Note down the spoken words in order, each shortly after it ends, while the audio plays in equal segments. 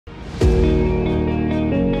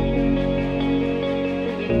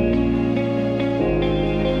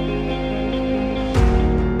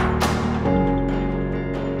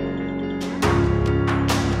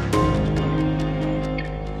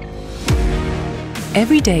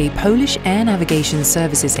Every day, Polish Air Navigation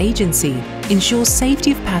Services Agency ensures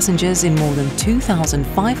safety of passengers in more than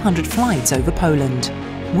 2,500 flights over Poland.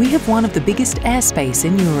 We have one of the biggest airspace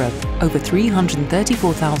in Europe, over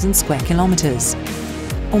 334,000 square kilometers.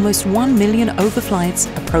 Almost 1 million overflights,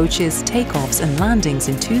 approaches, takeoffs and landings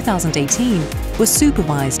in 2018 were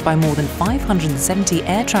supervised by more than 570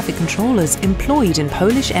 air traffic controllers employed in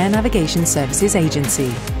Polish Air Navigation Services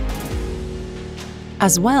Agency,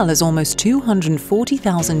 as well as almost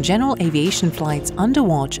 240,000 general aviation flights under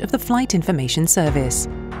watch of the Flight Information Service.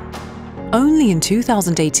 Only in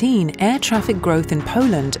 2018, air traffic growth in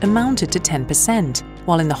Poland amounted to 10%,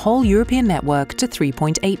 while in the whole European network to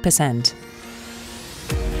 3.8%.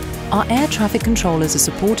 Our air traffic controllers are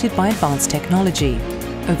supported by advanced technology.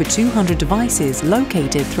 Over 200 devices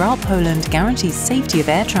located throughout Poland guarantees safety of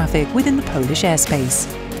air traffic within the Polish airspace.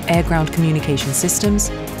 Air-ground communication systems,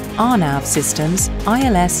 RNAV systems,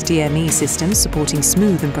 ILS-DME systems supporting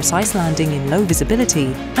smooth and precise landing in low visibility,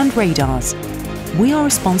 and radars. We are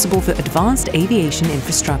responsible for advanced aviation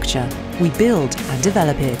infrastructure. We build and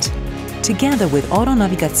develop it. Together with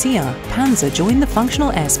Aeronawigacja, Panzer joined the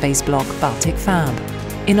functional airspace bloc Baltic FAB.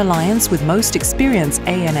 In alliance with most experienced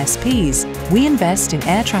ANSPs, we invest in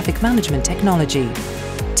air traffic management technology.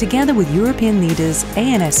 Together with European leaders,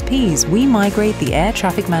 ANSPs, we migrate the air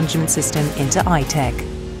traffic management system into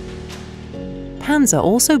ITEC. Panzer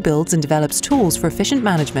also builds and develops tools for efficient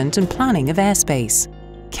management and planning of airspace.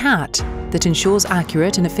 CAT, that ensures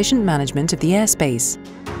accurate and efficient management of the airspace.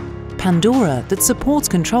 Pandora, that supports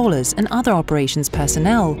controllers and other operations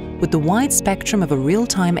personnel with the wide spectrum of a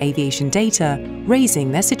real-time aviation data,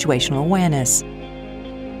 raising their situational awareness.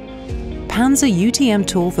 Panzer UTM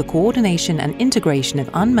tool for coordination and integration of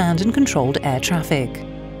unmanned and controlled air traffic.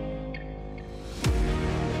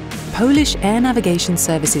 Polish Air Navigation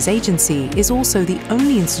Services Agency is also the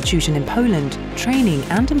only institution in Poland training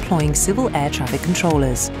and employing civil air traffic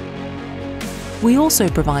controllers. We also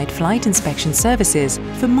provide flight inspection services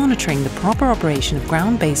for monitoring the proper operation of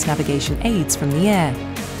ground-based navigation aids from the air.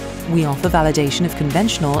 We offer validation of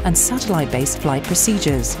conventional and satellite-based flight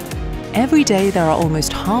procedures. Every day there are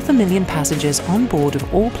almost 500,000 passengers on board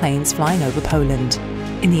of all planes flying over Poland.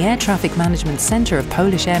 In the Air Traffic Management Center of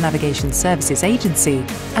Polish Air Navigation Services Agency,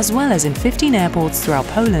 as well as in 15 airports throughout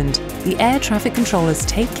Poland, the air traffic controllers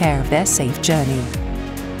take care of their safe journey.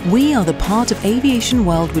 We are the part of aviation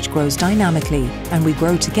world which grows dynamically, and we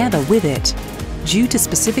grow together with it. Due to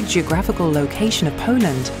specific geographical location of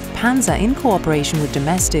Poland, Panzer, in cooperation with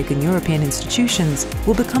domestic and European institutions,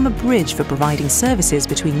 will become a bridge for providing services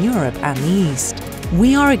between Europe and the East.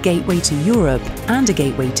 We are a gateway to Europe and a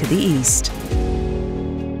gateway to the East.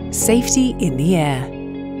 Safety in the air.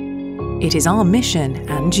 It is our mission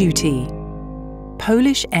and duty.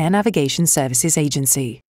 Polish Air Navigation Services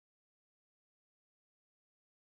Agency.